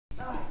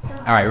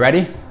All right,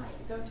 ready?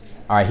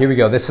 All right, here we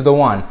go. This is the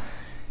one.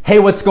 Hey,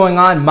 what's going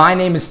on? My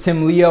name is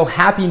Tim Leo.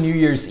 Happy New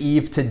Year's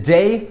Eve.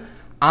 Today,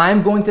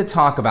 I'm going to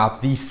talk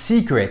about the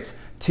secret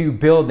to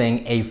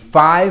building a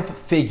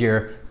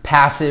 5-figure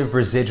passive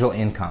residual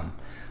income.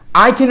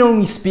 I can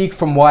only speak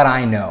from what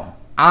I know.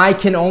 I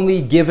can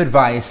only give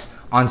advice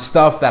on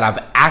stuff that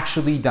I've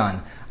actually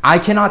done. I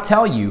cannot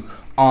tell you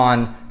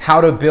on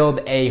how to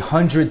build a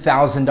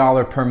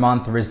 $100,000 per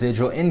month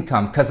residual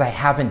income because I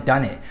haven't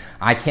done it.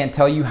 I can't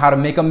tell you how to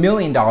make $1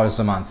 million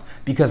a month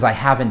because I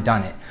haven't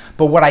done it.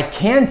 But what I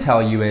can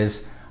tell you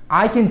is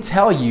I can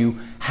tell you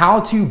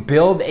how to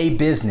build a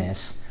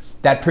business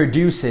that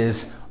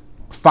produces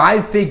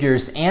 5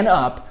 figures and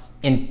up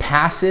in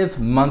passive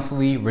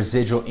monthly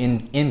residual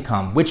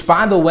income, which,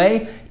 by the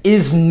way,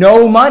 is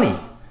no money,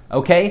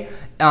 okay?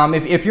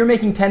 If you're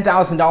making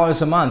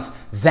 $10,000 a month,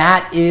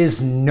 that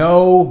is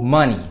no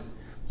money.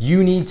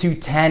 You need to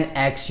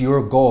 10x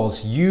your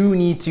goals. You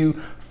need to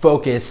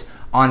focus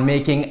on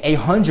making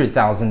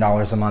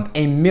 $100,000 a month,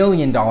 $1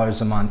 million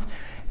a month.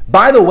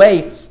 By the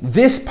way,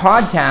 this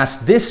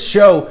podcast, this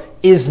show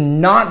is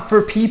not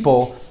for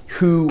people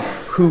who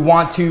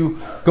want to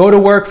go to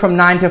work from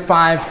 9 to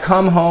 5,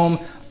 come home,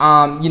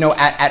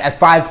 at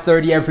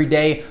 5:30 every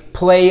day,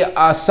 play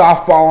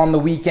softball on the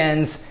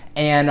weekends,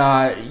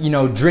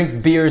 and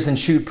drink beers and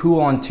shoot pool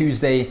on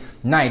Tuesday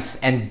nights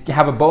and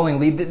have a bowling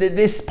league.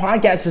 This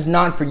podcast is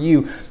not for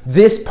you.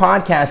 This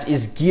podcast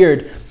is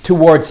geared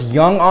towards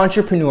young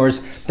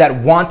entrepreneurs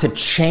that want to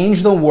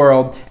change the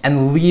world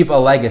and leave a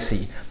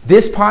legacy.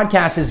 This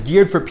podcast is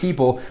geared for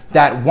people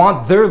that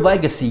want their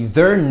legacy,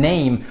 their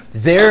name,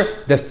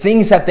 the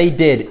things that they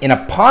did in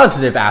a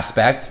positive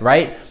aspect,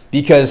 right?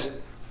 Because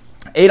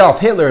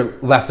Adolf Hitler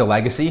left a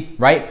legacy,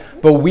 right?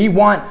 But we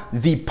want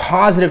the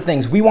positive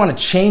things. We want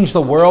to change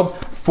the world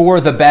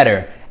for the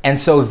better. And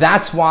so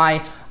that's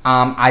why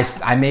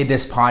I made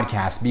this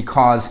podcast,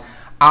 because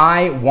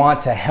I want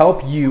to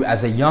help you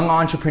as a young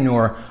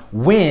entrepreneur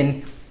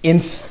win in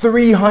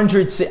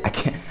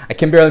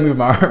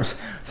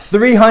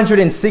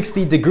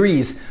 360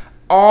 degrees,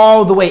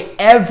 all the way,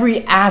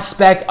 every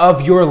aspect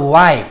of your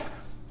life,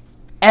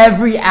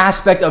 every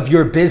aspect of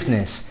your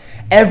business,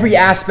 every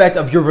aspect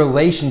of your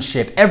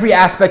relationship, every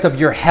aspect of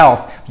your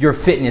health, your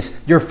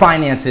fitness, your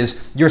finances,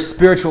 your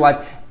spiritual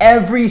life,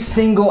 every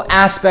single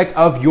aspect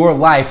of your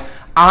life,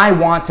 I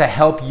want to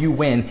help you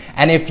win.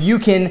 And if you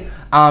can,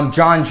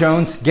 John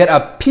Jones, get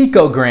a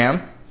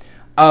picogram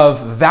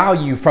of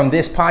value from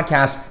this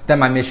podcast, then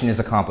my mission is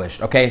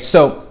accomplished, okay?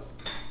 So,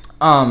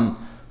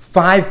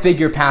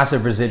 5-figure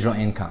passive residual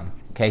income,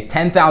 okay?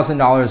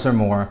 $10,000 or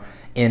more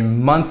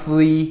in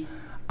monthly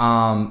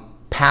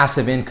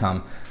passive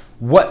income.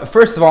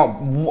 First of all,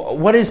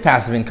 what is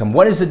passive income?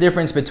 What is the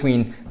difference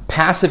between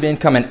passive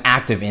income and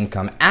active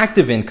income?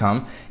 Active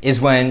income is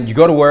when you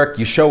go to work,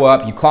 you show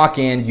up, you clock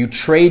in, you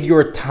trade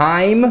your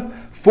time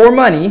for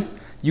money,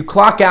 you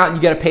clock out, and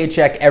you get a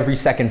paycheck every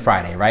second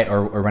Friday, right?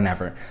 Or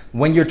whenever.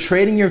 When you're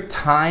trading your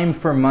time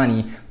for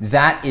money,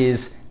 that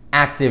is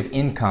active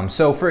income.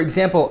 So for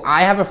example,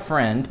 I have a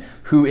friend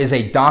who is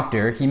a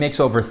doctor. He makes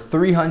over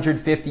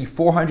 $350,000,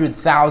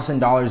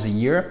 $400,000 a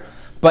year.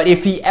 But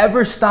if he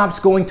ever stops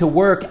going to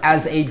work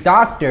as a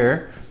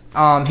doctor,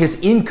 his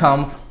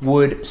income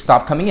would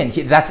stop coming in.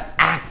 That's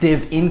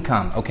active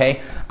income,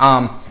 okay?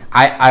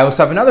 I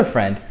also have another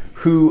friend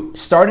who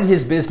started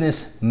his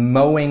business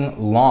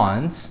mowing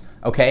lawns,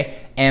 okay?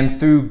 And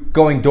through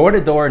going door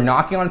to door,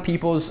 knocking on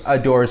people's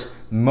doors,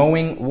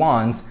 mowing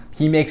lawns,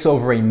 he makes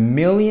over $1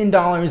 million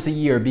a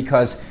year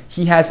because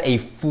he has a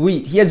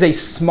fleet. He has a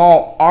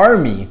small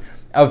army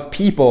of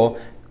people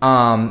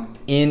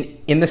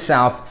in the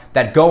South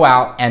that go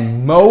out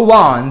and mow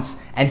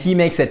lawns, and he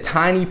makes a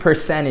tiny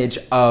percentage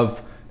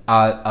of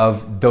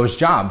those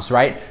jobs,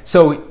 right?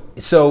 So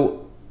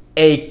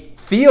a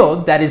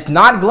field that is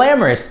not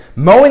glamorous,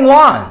 mowing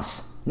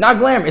lawns, not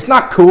glamorous. It's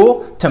not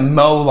cool to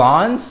mow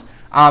lawns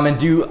and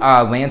do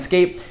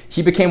landscape.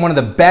 He became one of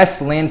the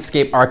best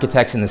landscape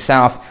architects in the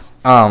South.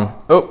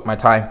 My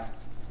tie.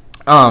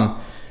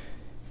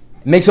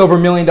 Makes over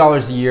 $1 million a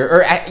year,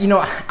 or I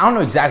don't know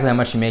exactly how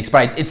much he makes,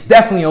 but it's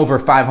definitely over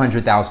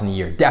 $500,000 a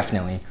year,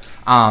 definitely.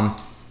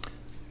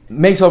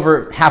 Makes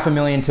over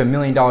 $500,000 to $1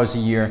 million a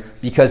year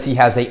because he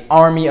has an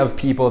army of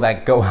people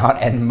that go out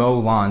and mow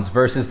lawns,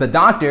 versus the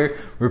doctor,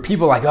 where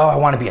people are like, oh, I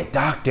want to be a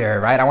doctor,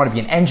 right? I want to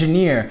be an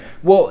engineer.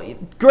 Well,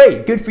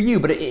 great, good for you,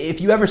 but if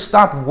you ever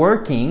stop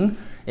working,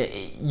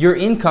 your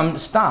income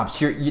stops.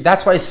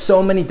 That's why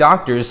so many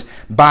doctors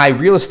buy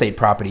real estate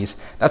properties.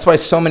 That's why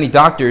so many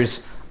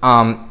doctors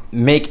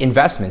make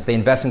investments. They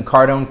invest in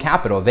Cardone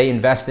Capital. They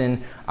invest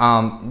in,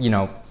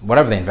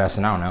 whatever they invest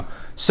in, I don't know.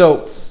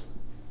 So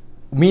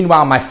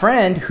meanwhile, my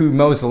friend who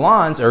mows the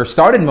lawns, or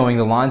started mowing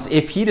the lawns,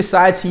 if he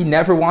decides he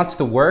never wants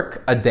to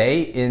work a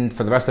day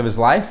for the rest of his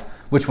life,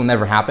 which will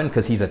never happen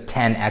because he's a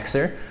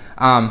 10Xer,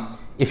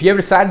 if he ever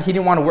decided he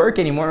didn't want to work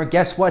anymore,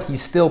 guess what?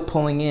 He's still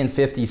pulling in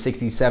 $50,000,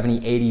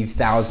 $60,000, $70,000,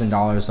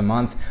 $80,000 a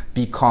month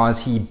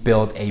because he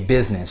built a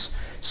business.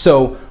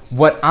 So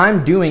what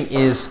I'm doing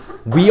is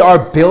we are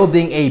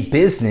building a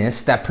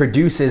business that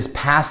produces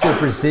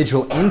passive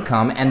residual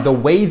income. And the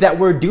way that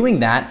we're doing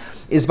that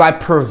is by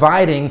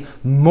providing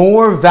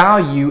more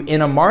value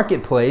in a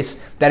marketplace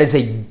that is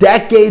a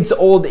decades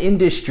old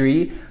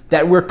industry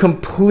that we're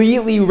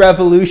completely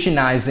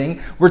revolutionizing.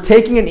 We're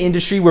taking an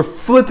industry, we're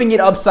flipping it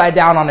upside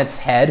down on its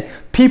head.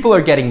 People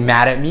are getting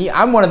mad at me.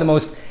 I'm one of the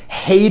most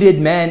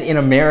hated men in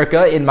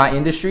America in my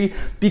industry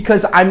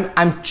because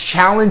I'm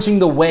challenging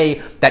the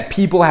way that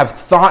people have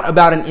thought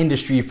about an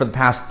industry for the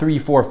past 3,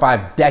 4,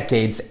 5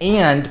 decades,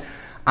 and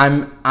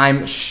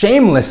I'm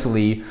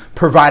shamelessly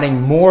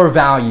providing more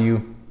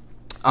value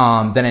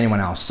than anyone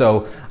else.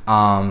 So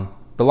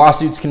the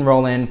lawsuits can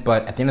roll in,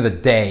 but at the end of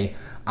the day,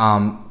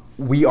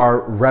 we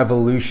are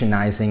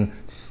revolutionizing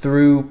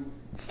through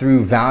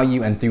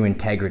value and through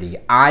integrity.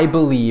 I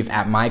believe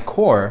at my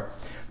core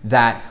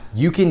that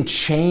you can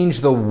change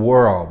the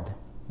world.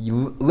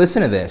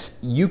 Listen to this.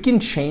 You can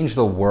change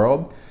the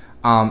world.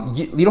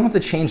 You don't have to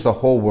change the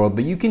whole world,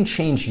 but you can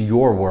change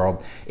your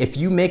world if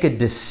you make a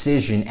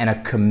decision and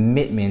a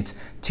commitment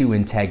to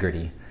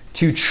integrity,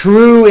 to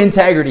true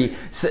integrity,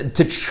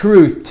 to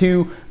truth,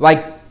 to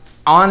like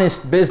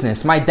honest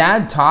business. My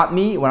dad taught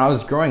me when I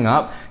was growing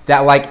up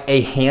that like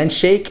a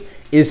handshake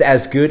is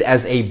as good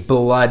as a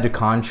blood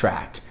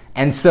contract.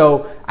 And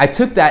so I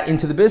took that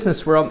into the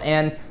business world,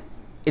 and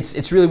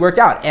it's really worked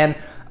out. And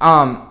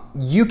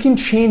you can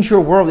change your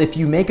world if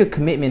you make a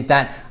commitment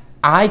that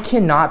I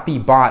cannot be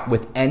bought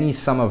with any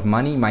sum of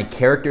money. My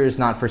character is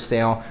not for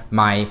sale.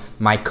 My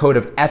code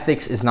of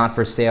ethics is not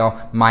for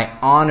sale. My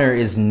honor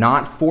is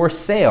not for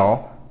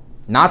sale.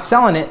 Not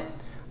selling it.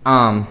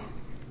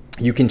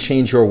 You can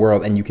change your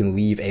world and you can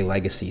leave a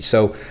legacy.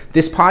 So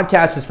this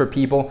podcast is for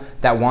people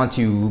that want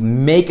to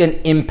make an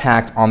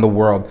impact on the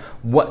world.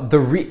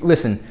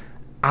 Listen,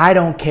 I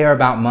don't care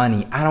about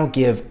money. I don't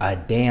give a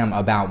damn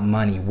about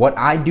money. What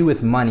I do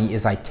with money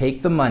is I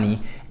take the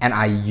money and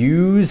I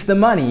use the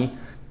money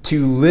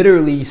to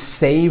literally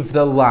save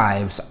the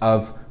lives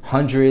of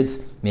hundreds,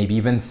 maybe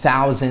even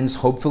thousands,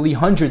 hopefully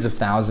hundreds of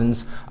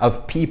thousands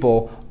of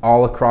people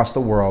all across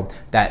the world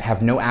that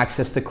have no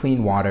access to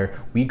clean water.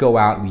 We go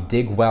out, we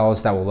dig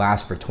wells that will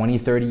last for 20,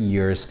 30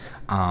 years.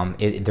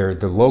 They're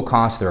low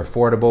cost, they're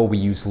affordable. We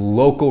use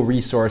local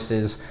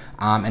resources,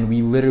 and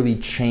we literally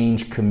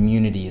change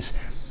communities.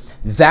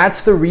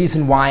 That's the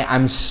reason why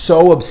I'm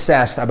so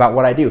obsessed about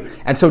what I do.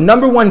 And so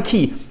number one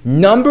key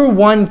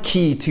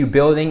to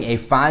building a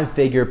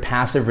 5-figure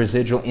passive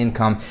residual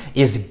income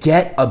is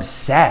get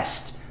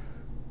obsessed.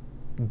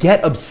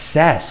 Get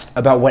obsessed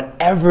about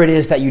whatever it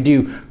is that you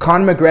do.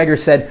 Conor McGregor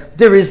said,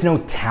 there is no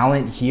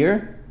talent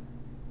here,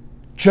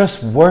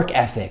 just work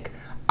ethic.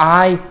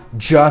 I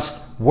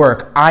just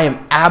work. I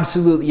am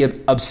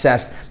absolutely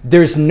obsessed.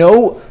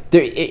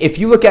 If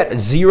you look at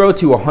 0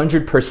 to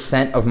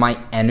 100% of my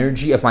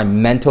energy, of my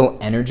mental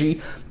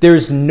energy,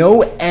 there's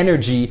no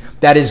energy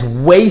that is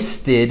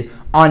wasted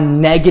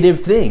on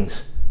negative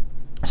things.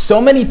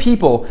 So many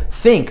people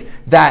think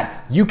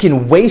that you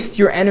can waste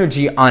your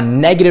energy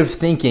on negative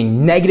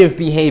thinking, negative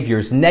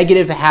behaviors,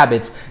 negative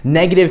habits,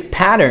 negative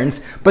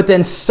patterns, but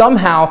then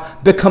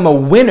somehow become a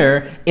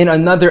winner in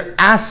another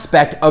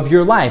aspect of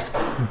your life.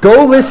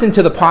 Go listen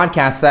to the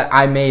podcast that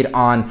I made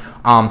on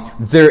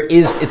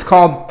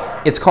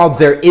it's called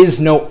There Is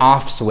No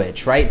Off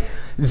Switch, right?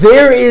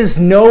 There is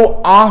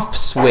no off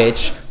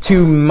switch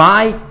to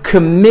my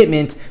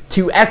commitment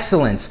to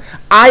excellence.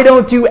 I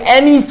don't do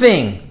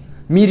anything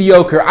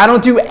mediocre. I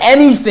don't do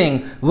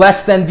anything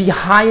less than the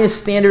highest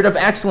standard of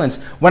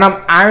excellence. When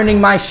I'm ironing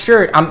my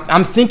shirt,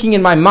 I'm thinking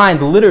in my mind,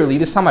 literally,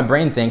 this is how my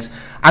brain thinks,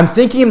 I'm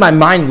thinking in my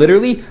mind,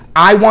 literally,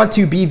 I want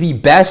to be the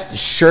best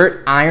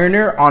shirt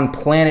ironer on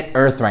planet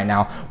Earth right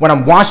now. When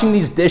I'm washing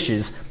these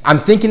dishes, I'm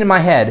thinking in my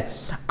head,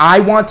 I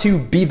want to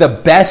be the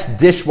best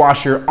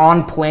dishwasher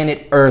on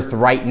planet Earth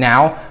right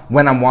now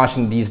when I'm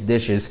washing these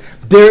dishes.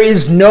 There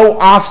is no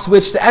off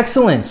switch to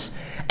excellence.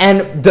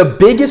 And the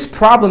biggest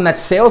problem that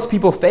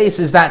salespeople face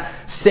is that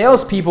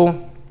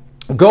salespeople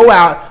go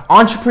out,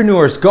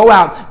 entrepreneurs go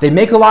out, they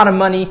make a lot of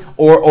money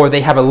or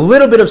they have a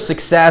little bit of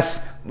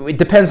success. It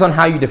depends on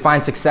how you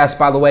define success,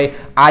 by the way.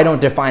 I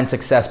don't define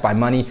success by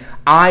money.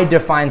 I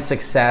define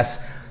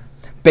success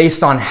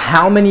based on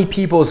how many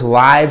people's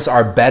lives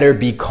are better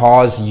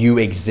because you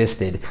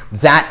existed.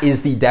 That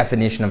is the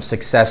definition of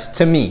success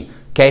to me.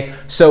 Okay,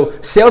 so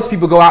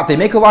salespeople go out, they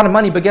make a lot of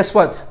money, but guess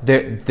what?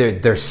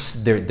 They're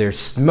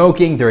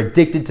smoking, they're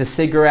addicted to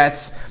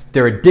cigarettes,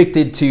 they're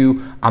addicted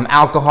to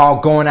alcohol,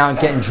 going out and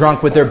getting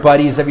drunk with their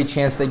buddies every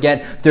chance they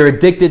get. They're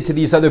addicted to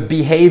these other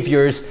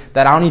behaviors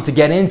that I don't need to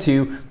get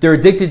into. They're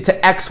addicted to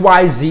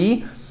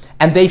XYZ,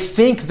 and they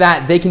think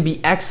that they can be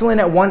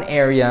excellent at one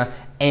area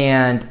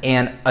and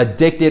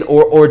addicted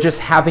or just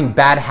having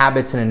bad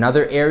habits in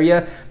another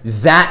area.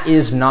 That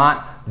is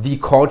not the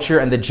culture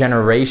and the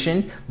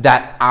generation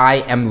that I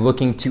am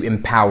looking to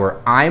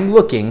empower. I'm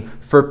looking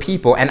for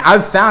people, and I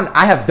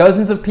have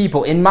dozens of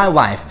people in my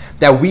life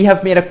that we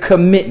have made a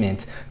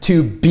commitment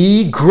to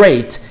be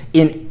great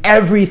in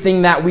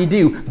everything that we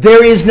do.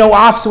 There is no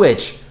off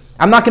switch.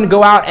 I'm not going to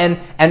go out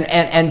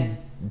and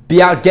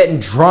be out getting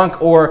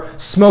drunk or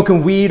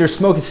smoking weed or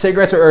smoking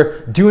cigarettes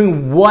or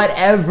doing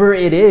whatever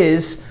it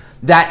is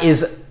that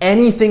is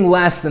anything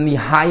less than the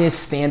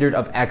highest standard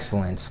of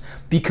excellence,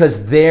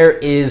 because there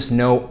is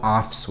no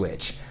off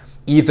switch.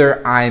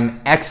 Either I'm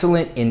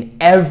excellent in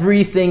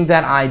everything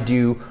that I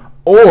do,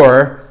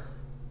 or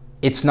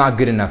it's not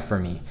good enough for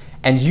me.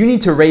 And you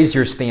need to raise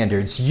your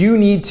standards. You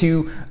need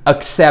to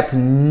accept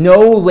no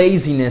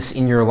laziness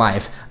in your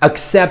life.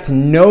 Accept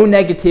no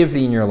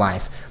negativity in your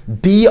life.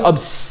 Be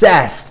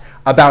obsessed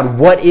about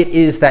what it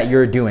is that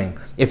you're doing.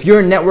 If you're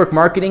in network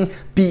marketing,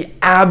 be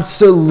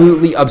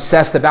absolutely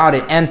obsessed about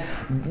it. And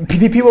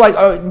people are like,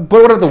 oh,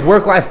 but what are the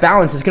work-life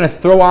balance? It's going to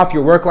throw off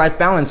your work-life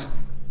balance.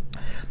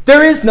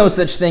 There is no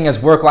such thing as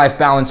work-life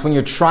balance when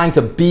you're trying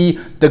to be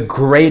the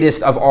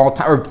greatest of all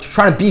time, or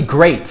trying to be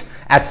great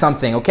at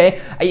something, okay?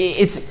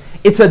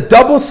 It's a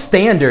double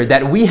standard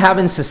that we have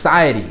in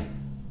society.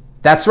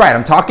 That's right,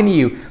 I'm talking to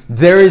you.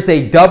 There is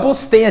a double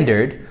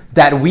standard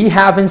that we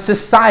have in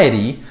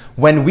society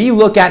when we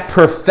look at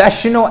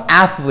professional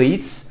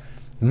athletes,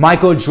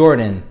 Michael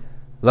Jordan,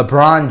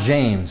 LeBron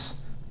James,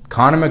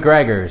 Conor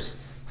McGregor's,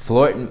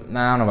 Floyd, I don't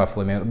know about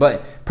Floyd Mayweather,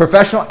 but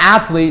professional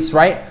athletes,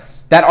 right,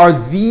 that are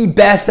the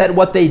best at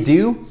what they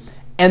do.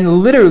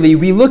 And literally,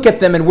 we look at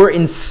them and we're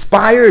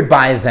inspired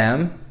by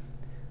them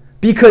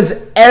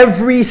because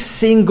every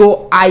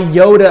single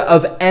iota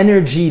of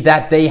energy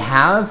that they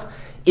have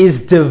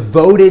is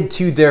devoted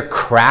to their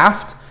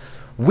craft.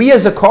 We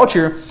as a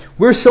culture,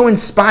 we're so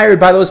inspired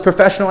by those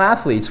professional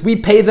athletes. We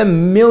pay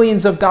them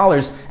millions of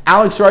dollars.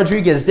 Alex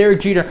Rodriguez,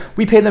 Derek Jeter,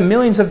 we pay them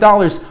millions of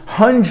dollars,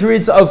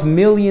 hundreds of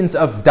millions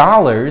of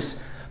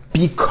dollars,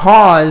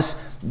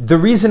 because the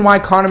reason why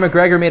Conor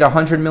McGregor made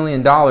 $100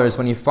 million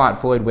when he fought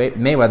Floyd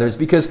Mayweather is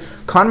because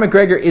Conor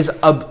McGregor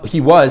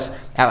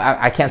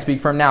I can't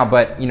speak for him now,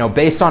 but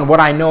based on what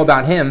I know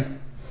about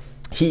him,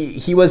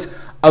 he was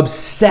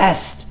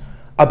obsessed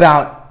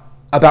about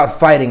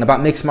fighting, about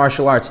mixed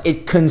martial arts.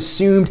 It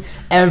consumed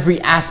every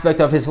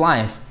aspect of his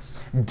life.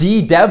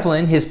 D.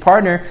 Devlin, his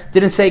partner,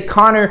 didn't say,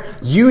 Conor,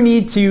 you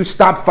need to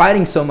stop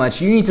fighting so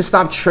much. You need to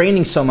stop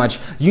training so much.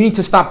 You need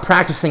to stop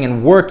practicing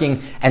and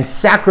working and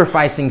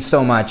sacrificing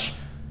so much.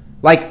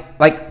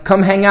 Like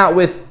come hang out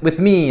with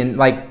me and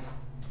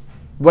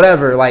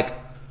whatever.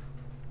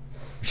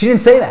 She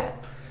didn't say that.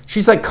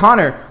 She's like,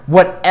 Conor,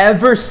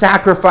 whatever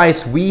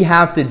sacrifice we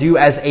have to do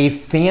as a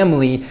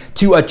family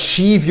to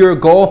achieve your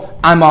goal,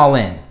 I'm all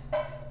in.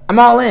 I'm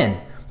all in.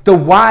 The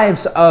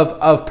wives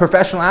of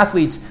professional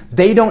athletes,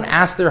 they don't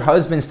ask their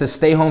husbands to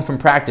stay home from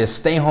practice,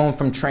 stay home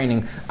from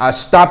training,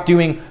 stop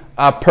doing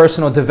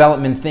personal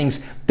development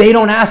things. They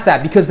don't ask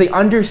that because they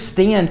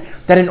understand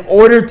that in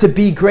order to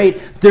be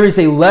great, there is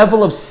a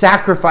level of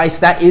sacrifice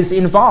that is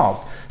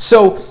involved.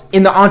 So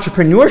in the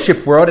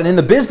entrepreneurship world and in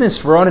the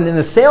business world and in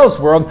the sales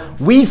world,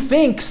 we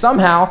think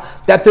somehow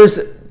that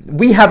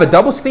we have a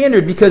double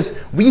standard because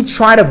we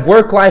try to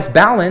work-life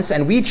balance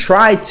and we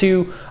try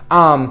to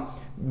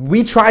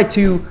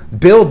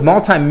build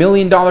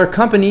multi-million-dollar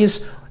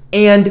companies,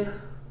 and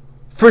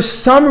for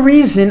some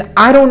reason,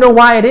 I don't know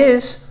why it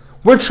is,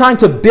 we're trying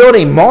to build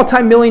a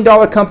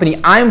multi-million-dollar company.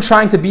 I'm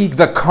trying to be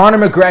the Conor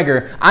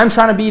McGregor. I'm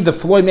trying to be the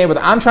Floyd Mayweather.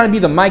 I'm trying to be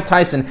the Mike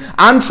Tyson.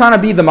 I'm trying to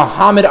be the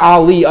Muhammad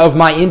Ali of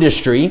my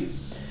industry.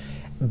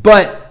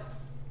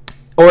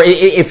 Or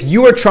if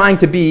you are trying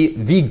to be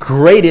the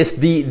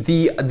greatest,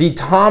 the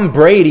Tom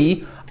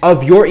Brady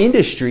of your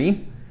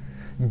industry,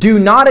 do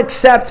not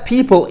accept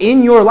people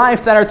in your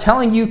life that are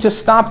telling you to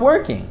stop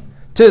working,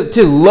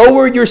 to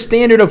lower your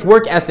standard of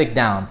work ethic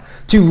down,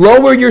 to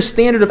lower your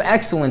standard of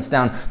excellence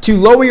down, to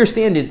lower your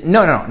standard.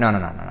 No.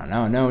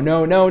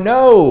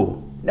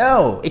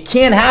 It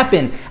can't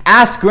happen.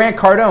 Ask Grant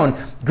Cardone.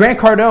 Grant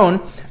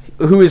Cardone,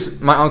 who is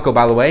my uncle,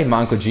 by the way,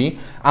 my Uncle G,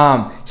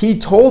 he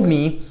told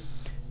me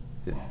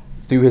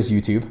through his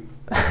YouTube,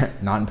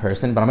 not in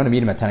person, but I'm going to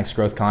meet him at 10X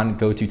Growth Con.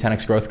 Go to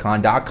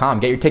 10xgrowthcon.com.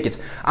 Get your tickets.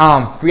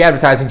 Free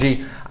advertising,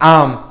 G.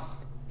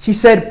 He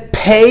said,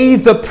 pay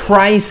the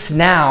price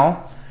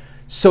now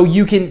so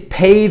you can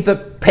pay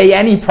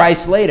any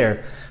price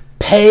later.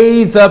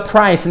 Pay the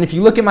price. And if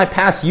you look at my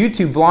past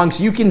YouTube vlogs,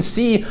 you can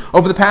see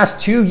over the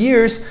past 2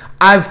 years,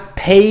 I've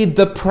paid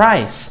the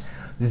price.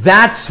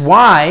 That's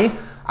why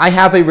I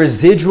have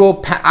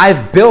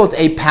I've built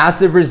a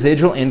passive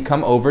residual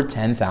income over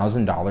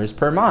 $10,000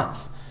 per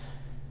month.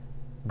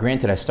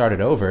 Granted, I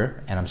started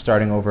over, and I'm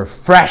starting over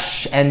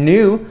fresh and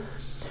new.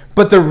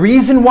 But the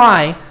reason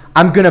why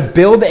I'm going to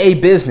build a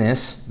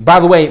business, by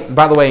the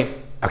way,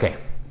 okay,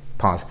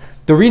 pause.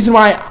 The reason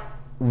why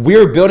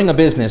we're building a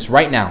business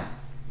right now,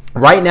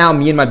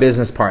 me and my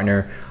business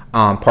partners,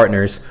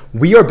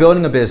 we are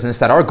building a business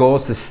that our goal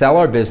is to sell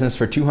our business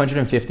for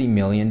 $250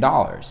 million,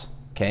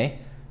 okay?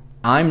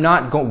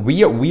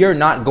 We are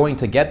not going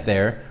to get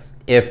there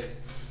if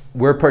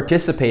we're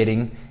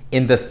participating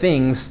in the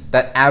things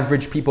that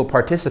average people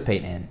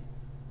participate in.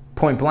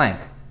 Point blank.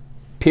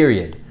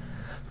 Period.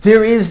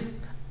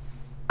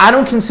 I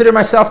don't consider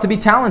myself to be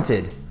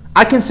talented.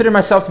 I consider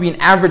myself to be an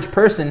average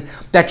person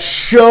that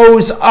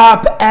shows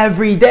up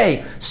every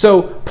day.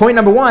 So point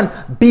number one,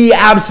 be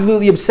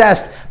absolutely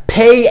obsessed.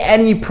 Pay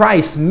any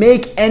price,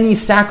 make any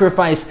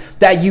sacrifice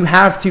that you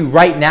have to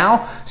right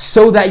now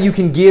so that you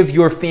can give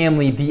your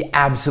family the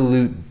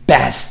absolute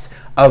best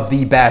of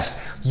the best.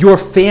 Your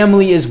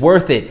family is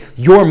worth it.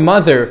 Your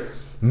mother,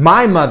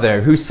 my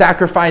mother, who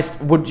sacrificed,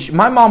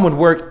 my mom would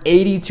work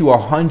 80 to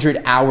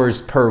 100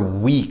 hours per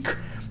week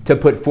to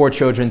put 4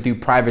 children through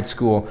private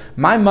school.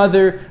 My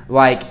mother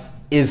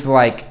is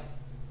like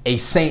a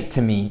saint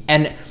to me.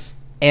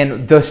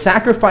 And the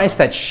sacrifice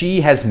that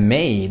she has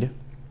made,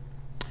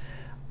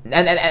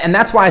 and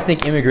that's why I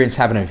think immigrants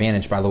have an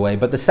advantage, by the way,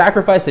 but the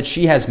sacrifice that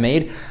she has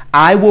made,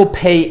 I will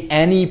pay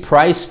any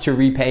price to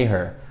repay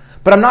her.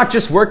 But I'm not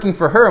just working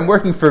for her, I'm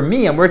working for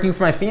me, I'm working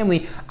for my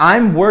family.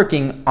 I'm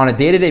working on a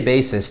day-to-day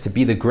basis to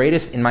be the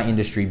greatest in my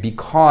industry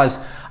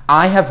because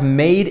I have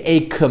made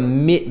a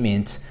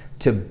commitment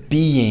to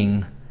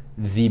being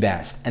the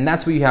best. And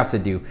that's what you have to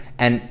do.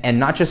 And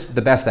not just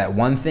the best at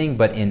one thing,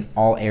 but in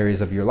all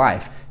areas of your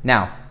life.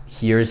 Now,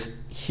 here's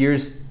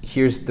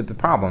the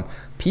problem.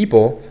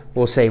 People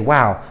will say,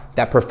 wow,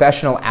 that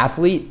professional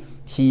athlete,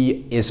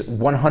 he is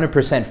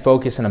 100%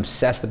 focused and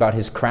obsessed about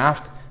his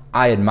craft.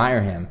 I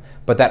admire him.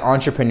 But that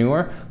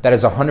entrepreneur that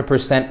is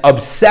 100%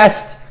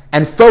 obsessed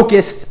and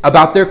focused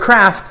about their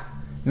craft,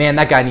 man,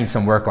 that guy needs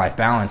some work-life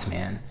balance,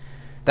 man.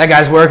 That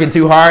guy's working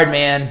too hard,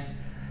 man.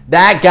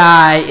 That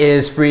guy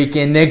is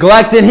freaking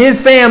neglecting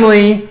his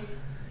family.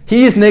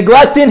 He's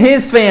neglecting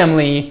his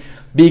family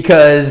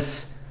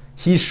because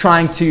he's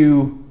trying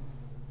to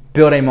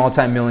build a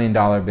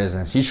multi-million-dollar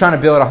business. He's trying to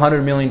build a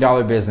 $100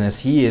 million business.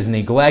 He is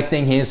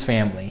neglecting his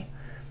family.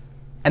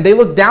 And they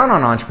look down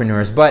on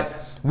entrepreneurs, but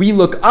we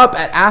look up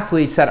at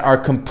athletes that are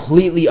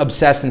completely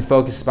obsessed and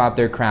focused about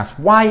their craft.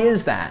 Why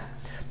is that?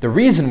 The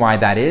reason why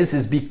that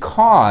is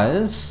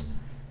because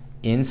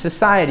in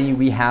society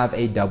we have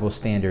a double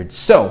standard.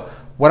 So,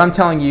 what I'm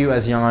telling you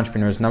as young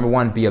entrepreneurs, number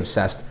one, be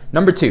obsessed.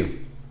 Number two,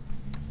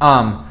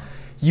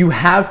 you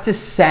have to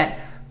set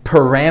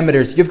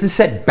parameters. You have to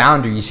set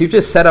boundaries. You have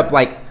to set up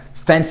like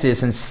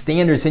fences and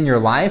standards in your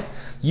life.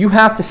 You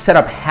have to set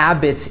up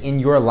habits in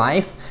your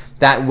life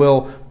that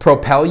will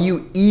propel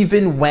you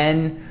even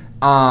when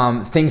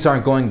things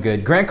aren't going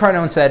good. Grant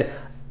Cardone said,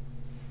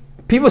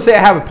 people say I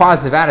have a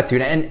positive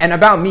attitude, and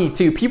about me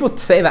too. People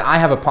say that I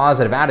have a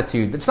positive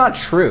attitude. That's not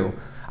true.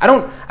 I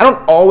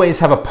don't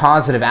always have a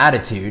positive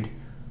attitude.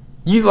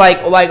 You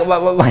like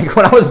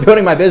when I was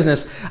building my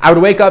business, I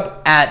would wake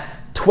up at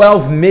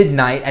 12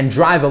 midnight and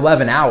drive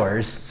 11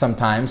 hours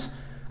sometimes.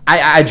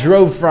 I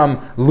drove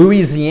from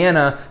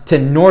Louisiana to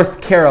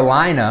North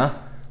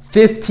Carolina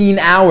 15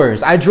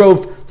 hours. I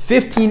drove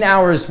 15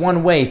 hours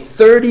one way,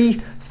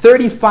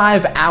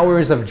 35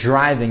 hours of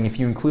driving if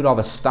you include all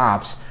the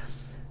stops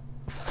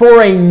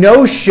for a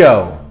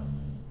no-show.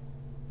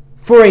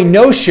 For a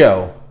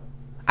no-show.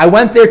 I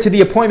went there to the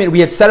appointment.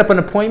 We had set up an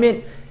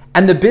appointment.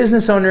 And the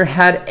business owner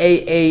had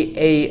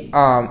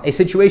a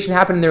situation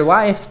happen in their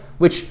life,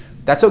 which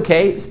that's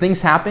okay. Things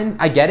happen.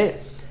 I get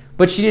it.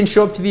 But she didn't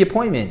show up to the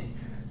appointment.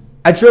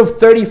 I drove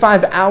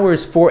 35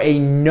 hours for a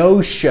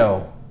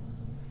no-show.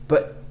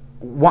 But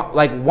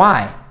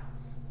why?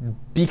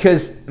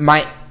 Because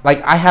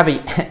I have a,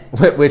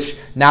 which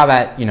now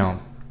that,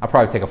 I'll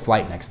probably take a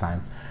flight next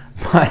time.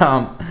 But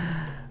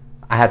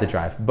I had to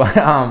drive. But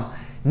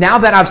now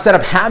that I've set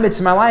up habits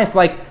in my life,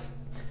 like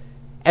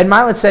Ed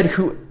Milan said,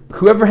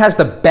 whoever has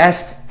the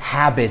best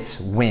habits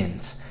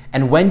wins.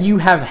 And when you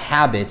have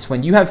habits,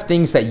 when you have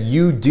things that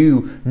you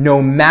do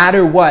no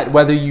matter what,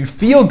 whether you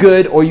feel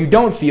good or you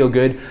don't feel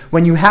good,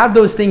 when you have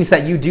those things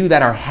that you do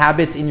that are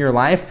habits in your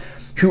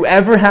life,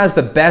 whoever has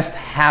the best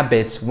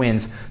habits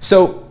wins.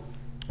 So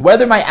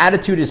whether my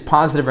attitude is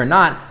positive or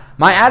not,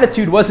 my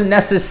attitude wasn't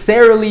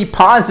necessarily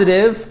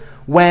positive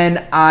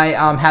when I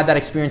had that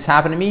experience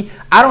happen to me.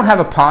 I don't have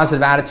a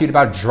positive attitude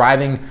about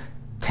driving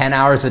 10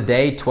 hours a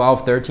day,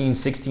 12, 13,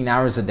 16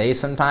 hours a day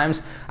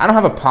sometimes. I don't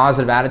have a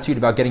positive attitude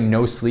about getting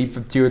no sleep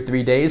for 2 or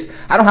 3 days.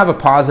 I don't have a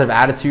positive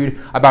attitude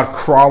about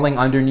crawling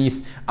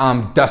underneath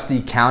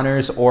dusty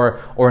counters or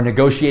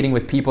negotiating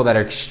with people that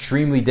are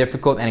extremely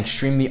difficult and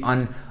extremely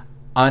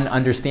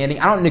ununderstanding.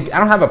 I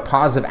don't have a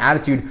positive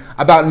attitude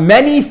about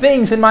many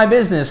things in my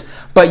business,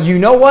 but you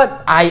know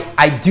what?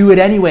 I do it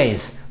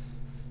anyways.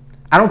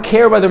 I don't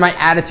care whether my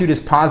attitude is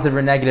positive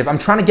or negative. I'm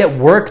trying to get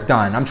work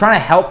done. I'm trying to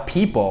help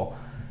people.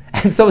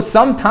 And so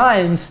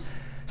sometimes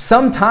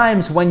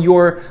when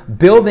you're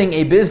building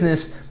a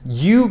business,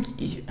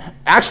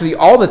 actually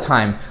all the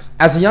time,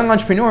 as a young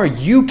entrepreneur,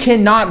 you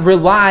cannot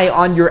rely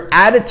on your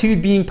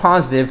attitude being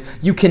positive.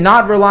 You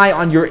cannot rely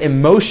on your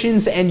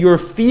emotions and your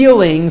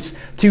feelings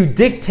to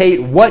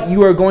dictate what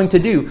you are going to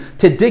do,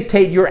 to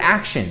dictate your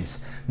actions.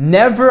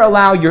 Never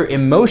allow your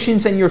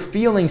emotions and your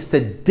feelings to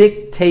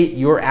dictate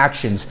your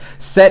actions.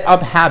 Set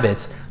up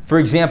habits. For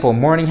example,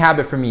 morning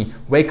habit for me,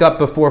 wake up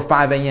before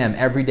 5 a.m.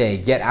 every day.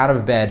 Get out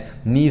of bed,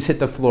 knees hit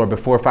the floor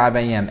before 5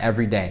 a.m.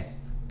 every day.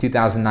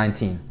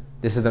 2019.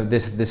 This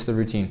is the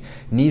routine.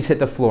 Knees hit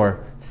the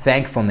floor,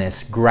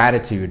 thankfulness,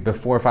 gratitude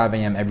before 5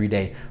 a.m. every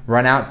day.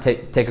 Run out,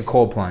 take a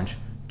cold plunge,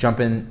 jump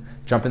in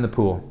the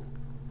pool,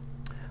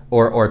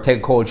 or take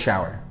a cold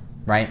shower,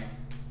 right?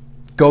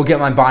 Go get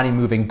my body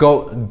moving.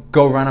 Go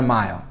run a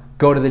mile.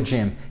 Go to the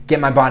gym. Get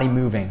my body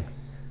moving.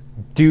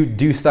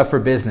 Do stuff for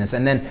business.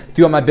 And then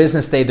throughout my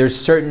business day, there's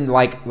certain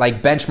like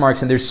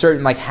benchmarks, and there's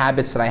certain like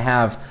habits that I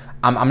have.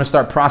 I'm going to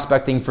start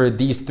prospecting for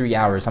these 3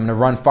 hours. I'm going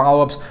to run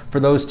follow-ups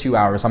for those 2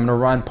 hours. I'm going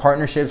to run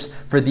partnerships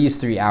for these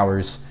 3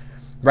 hours,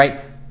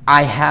 right?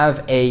 I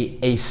have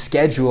a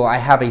schedule. I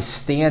have a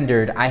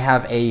standard. I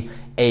have a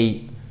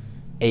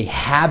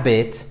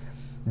habit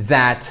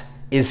that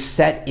is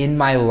set in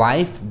my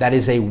life that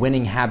is a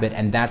winning habit,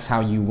 and that's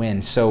how you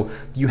win. So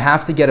you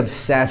have to get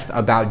obsessed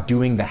about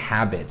doing the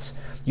habits.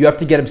 You have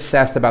to get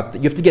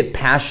you have to get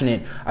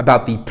passionate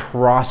about the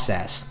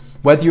process.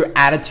 Whether your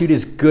attitude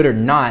is good or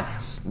not,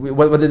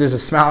 whether there's a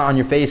smile on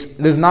your face,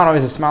 there's not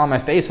always a smile on my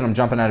face when I'm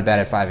jumping out of bed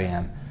at 5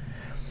 a.m.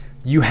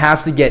 You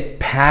have to get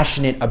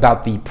passionate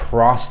about the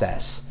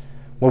process.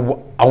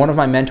 Well, one of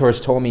my mentors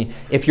told me,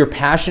 if you're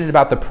passionate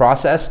about the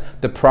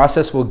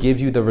process will give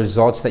you the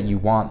results that you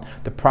want.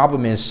 The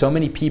problem is, so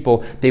many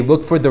people, they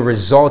look for the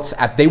results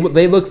they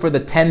look for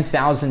the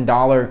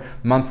 $10,000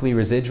 monthly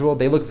residual.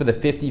 They look for the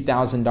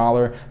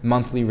 $50,000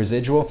 monthly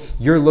residual.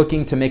 You're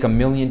looking to make $1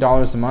 million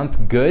a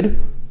month. Good.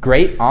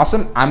 Great,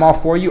 awesome. I'm all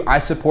for you. I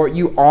support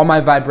you. All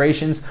my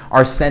vibrations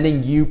are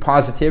sending you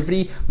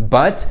positivity.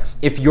 But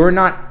if you're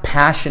not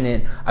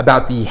passionate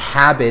about the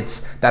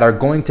habits that are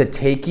going to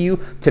take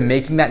you to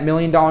making that $1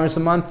 million a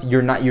month,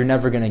 you're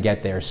never going to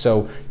get there.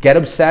 So get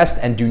obsessed,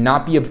 and do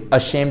not be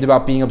ashamed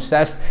about being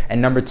obsessed.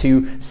 And number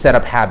 2, set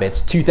up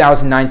habits.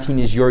 2019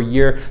 is your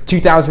year.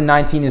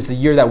 2019 is the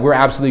year that we're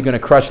absolutely going to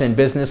crush it in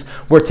business.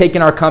 We're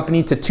taking our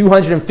company to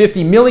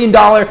 $250 million.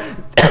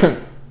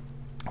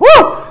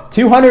 Woo!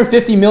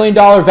 $250 million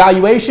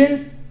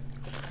valuation,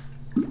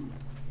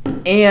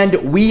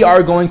 and we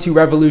are going to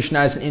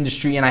revolutionize an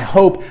industry. And I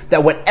hope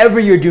that whatever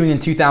you're doing in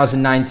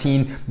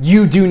 2019,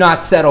 you do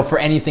not settle for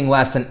anything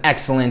less than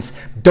excellence.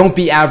 Don't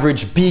be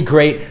average, be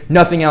great.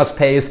 Nothing else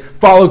pays.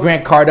 Follow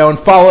Grant Cardone,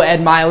 follow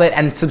Ed Mylett,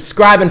 and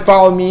subscribe and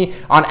follow me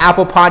on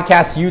Apple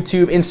Podcasts,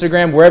 YouTube,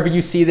 Instagram, wherever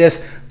you see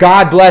this.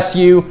 God bless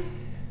you.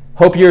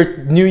 Hope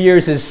your New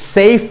Year's is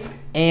safe,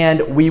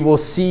 and we will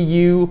see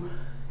you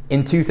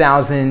in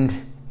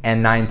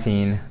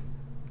 2019.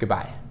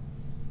 Goodbye.